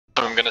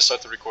gonna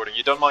start the recording.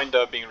 You don't mind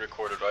being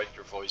recorded, right?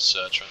 Your voice,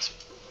 Trancy.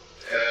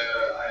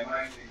 I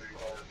mind being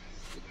recorded.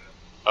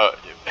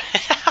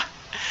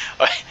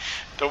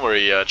 Don't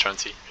worry,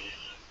 Trancy.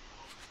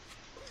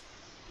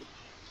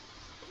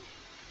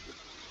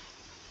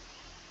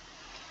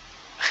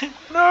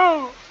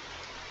 No!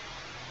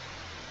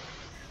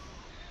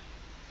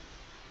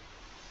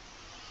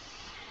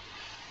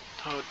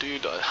 Oh,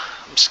 dude,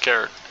 I'm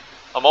scared.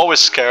 I'm always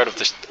scared of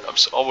this. I'm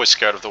always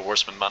scared of the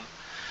horsemen, man.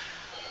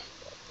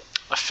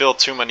 I failed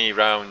too many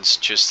rounds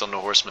just on the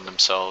horsemen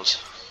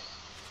themselves.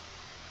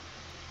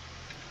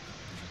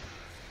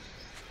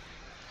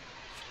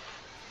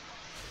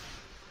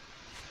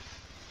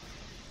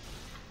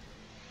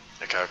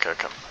 Okay.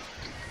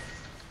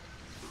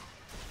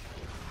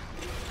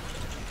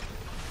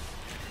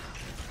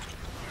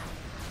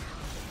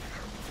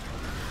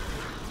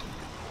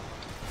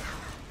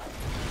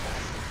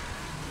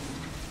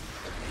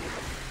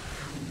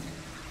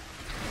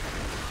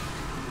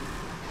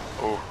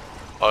 Oh,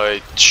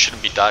 I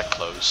shouldn't be that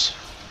close.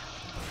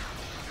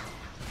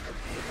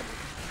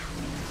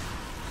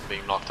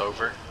 Being knocked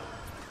over.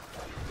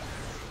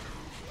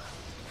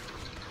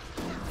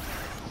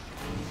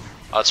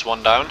 That's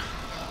one down.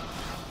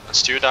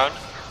 That's two down.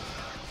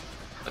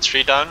 That's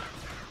three down.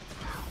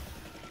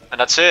 And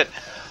that's it.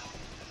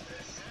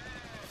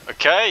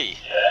 Okay.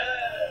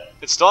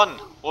 It's done.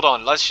 Hold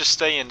on, let's just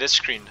stay in this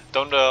screen.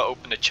 Don't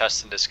open the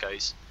chest in this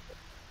case.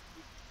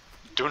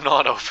 Do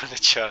not open the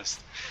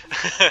chest.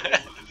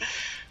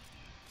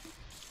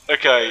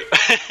 Okay.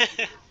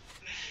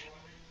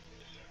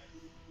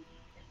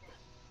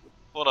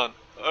 Hold on.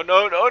 Oh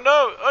no, oh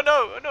no, oh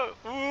no, oh no.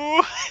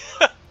 Ooh.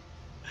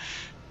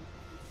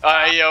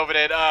 He opened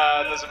it.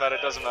 Doesn't matter,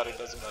 doesn't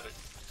matter.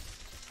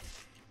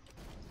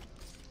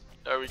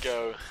 There we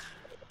go.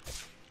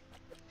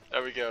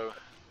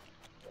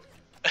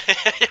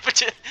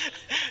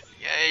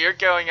 Yeah, you're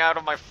going out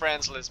of my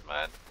friends list,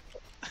 man.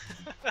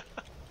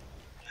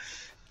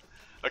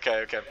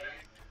 Okay.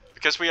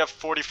 Because we have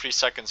 43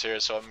 seconds here,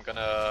 so I'm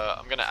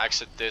gonna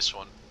exit this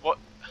one. What?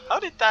 How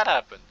did that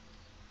happen?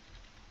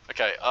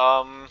 Okay,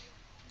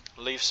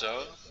 leave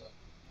zone.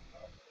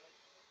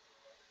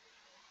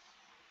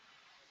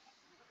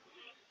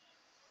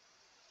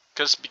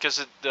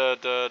 Because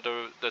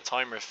the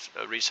timer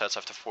resets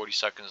after 40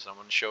 seconds, I'm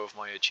gonna show off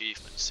my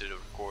achievements to the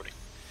recording,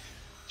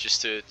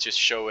 just to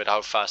show it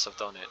how fast I've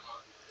done it.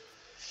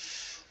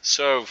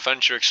 So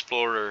Venture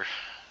Explorer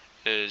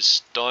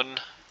is done.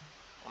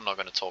 I'm not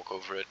gonna talk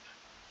over it,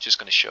 just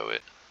gonna show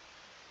it.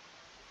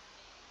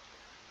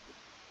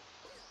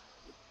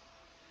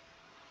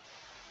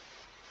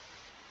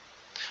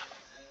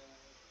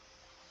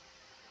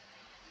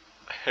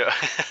 Yeah.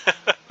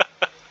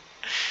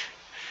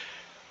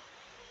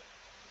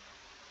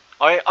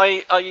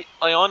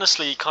 I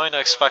honestly kind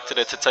of expected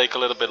it to take a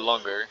little bit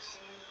longer.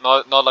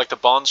 Not like the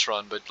bonds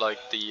run, but like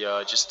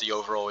the just the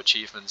overall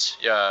achievements.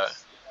 Yeah,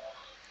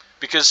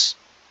 because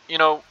you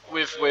know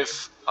with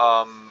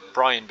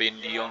Brian being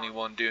the only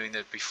one doing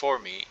it before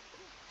me,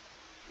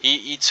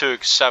 he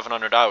took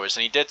 700 hours,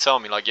 and he did tell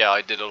me like, yeah,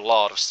 I did a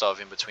lot of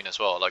stuff in between as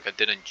well. Like I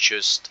didn't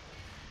just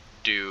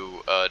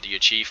do the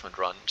achievement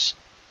runs.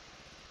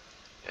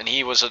 And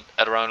he was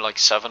at around like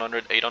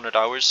 700, 800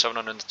 hours,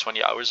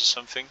 720 hours or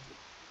something.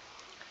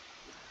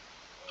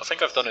 I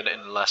think I've done it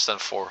in less than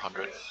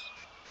 400.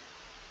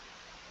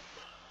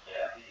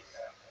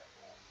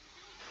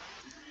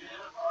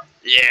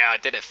 Yeah, I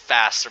did it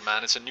faster,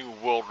 man. It's a new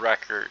world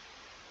record.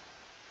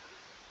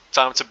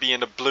 Time to be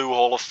in the Blue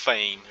Hall of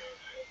Fame.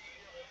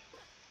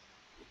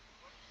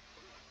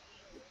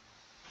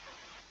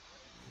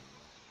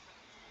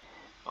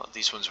 Oh,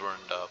 these ones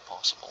weren't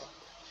possible.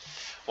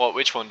 What?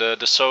 Which one?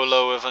 The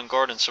solo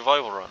avant-garde and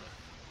survival run?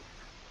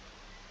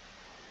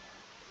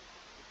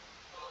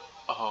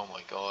 Oh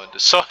my god, the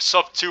sub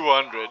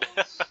 200.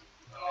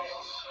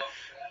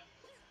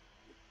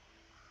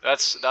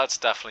 That's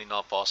definitely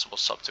not possible.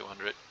 Sub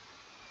 200.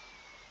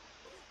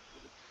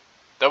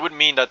 That would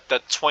mean that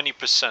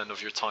 20%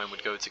 of your time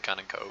would go to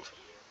Cannon Cove,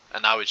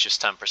 and now it's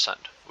just 10%,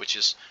 which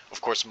is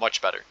of course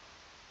much better.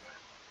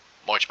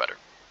 Much better.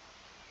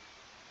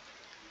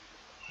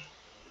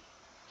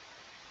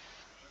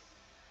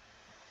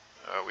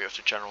 We have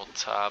the general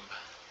tab,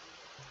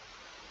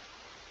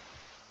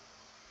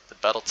 the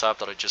battle tab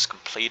that I just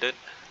completed,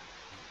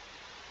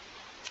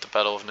 the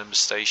Battle of Nimbus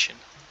Station.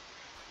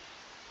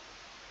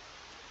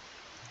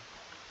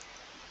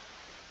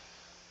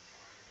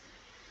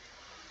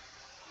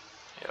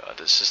 Yeah,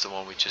 this is the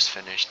one we just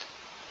finished.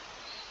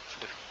 For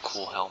the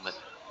cool helmet.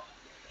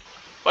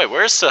 Wait,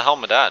 where's the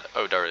helmet at?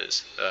 Oh, there it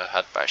is. The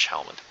head bash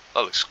helmet.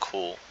 That looks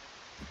cool.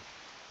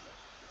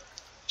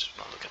 Just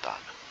not look at that.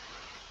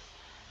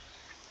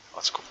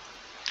 That's cool.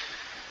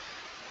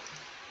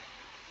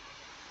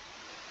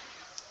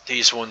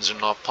 These ones are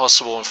not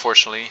possible,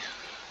 unfortunately.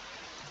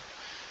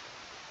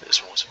 This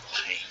one was a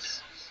pain.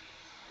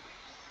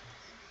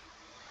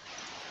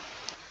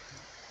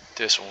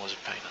 This one was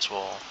a pain as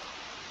well.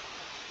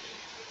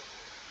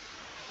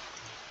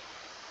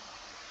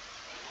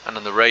 And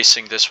on the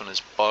racing, this one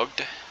is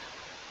bugged.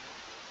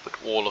 But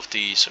all of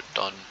these are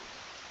done.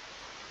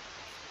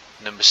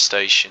 Nimbus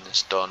Station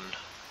is done.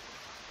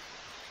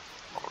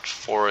 Old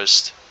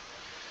Forest.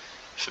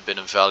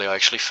 Forbidden Valley. I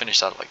actually finished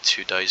that like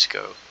 2 days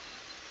ago.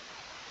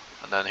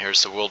 And then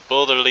here's the World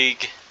Builder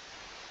League.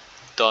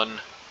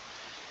 Done.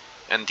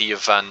 And the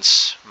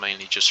events,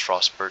 mainly just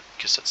Frostbird,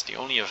 because that's the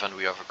only event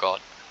we ever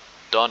got.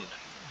 Done.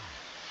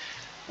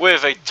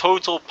 With a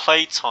total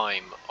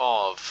playtime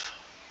of...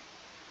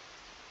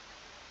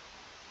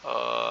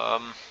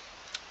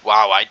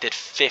 wow, I did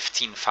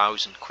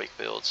 15,000 quick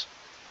builds.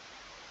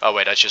 Oh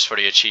wait, that's just for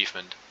the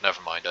achievement.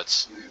 Never mind,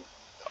 that's...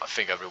 I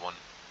think everyone...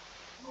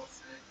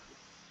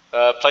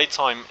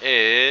 playtime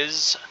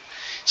is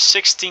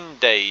 16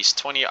 days,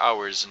 20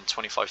 hours and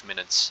 25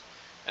 minutes.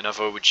 And if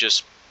I would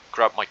just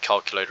grab my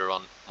calculator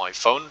on my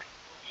phone...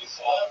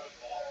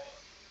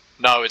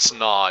 No, it's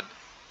not.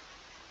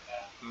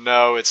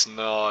 No, it's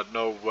not.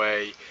 No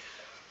way.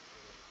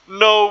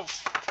 No!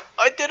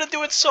 I didn't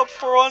do it sub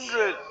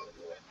 400!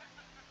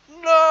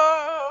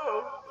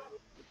 No!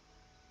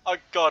 I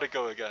gotta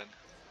go again.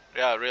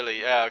 Yeah, really.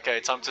 Yeah, okay.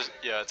 Time to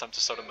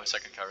start on my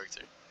second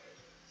character.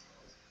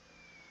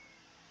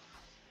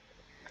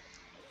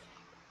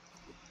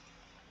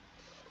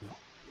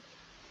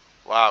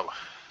 Wow.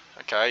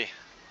 Okay.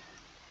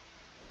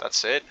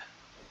 That's it.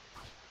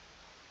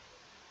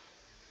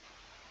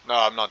 No,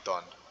 I'm not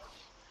done.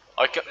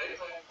 I can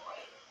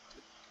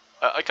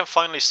I can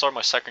finally start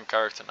my second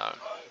character now.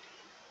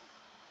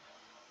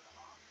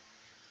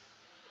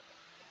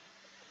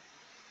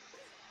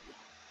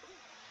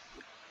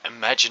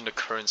 Imagine the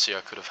currency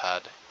I could have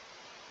had.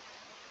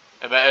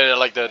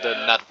 Like the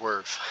net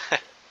worth.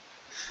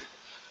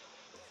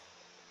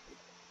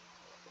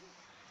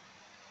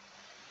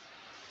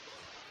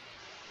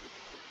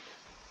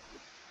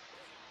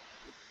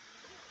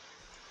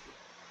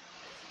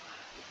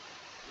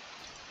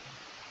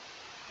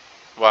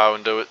 Wow,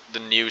 and the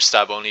news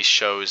tab only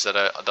shows that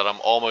I'm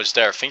almost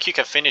there. Think you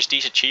can finish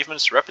these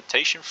achievements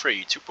reputation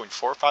free?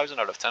 2.4 thousand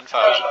out of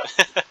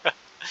 10,000.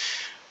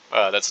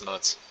 Wow, that's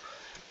nuts.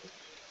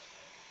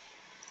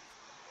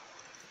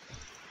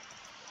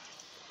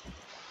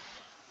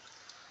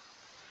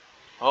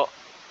 Well,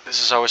 this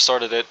is how I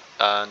started it,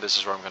 and this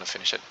is where I'm gonna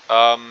finish it.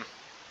 I'm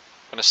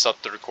gonna stop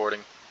the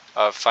recording.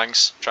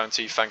 Thanks,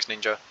 Tranty. Thanks,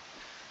 Ninja.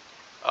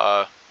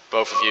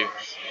 Both of you.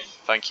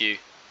 Thank you.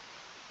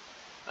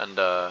 And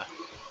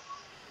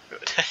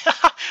good.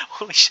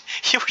 Holy sh!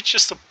 You were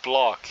just a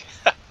block.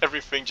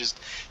 Everything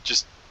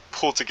just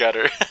pulled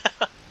together.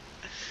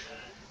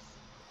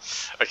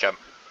 Okay.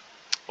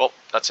 Well,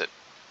 that's it.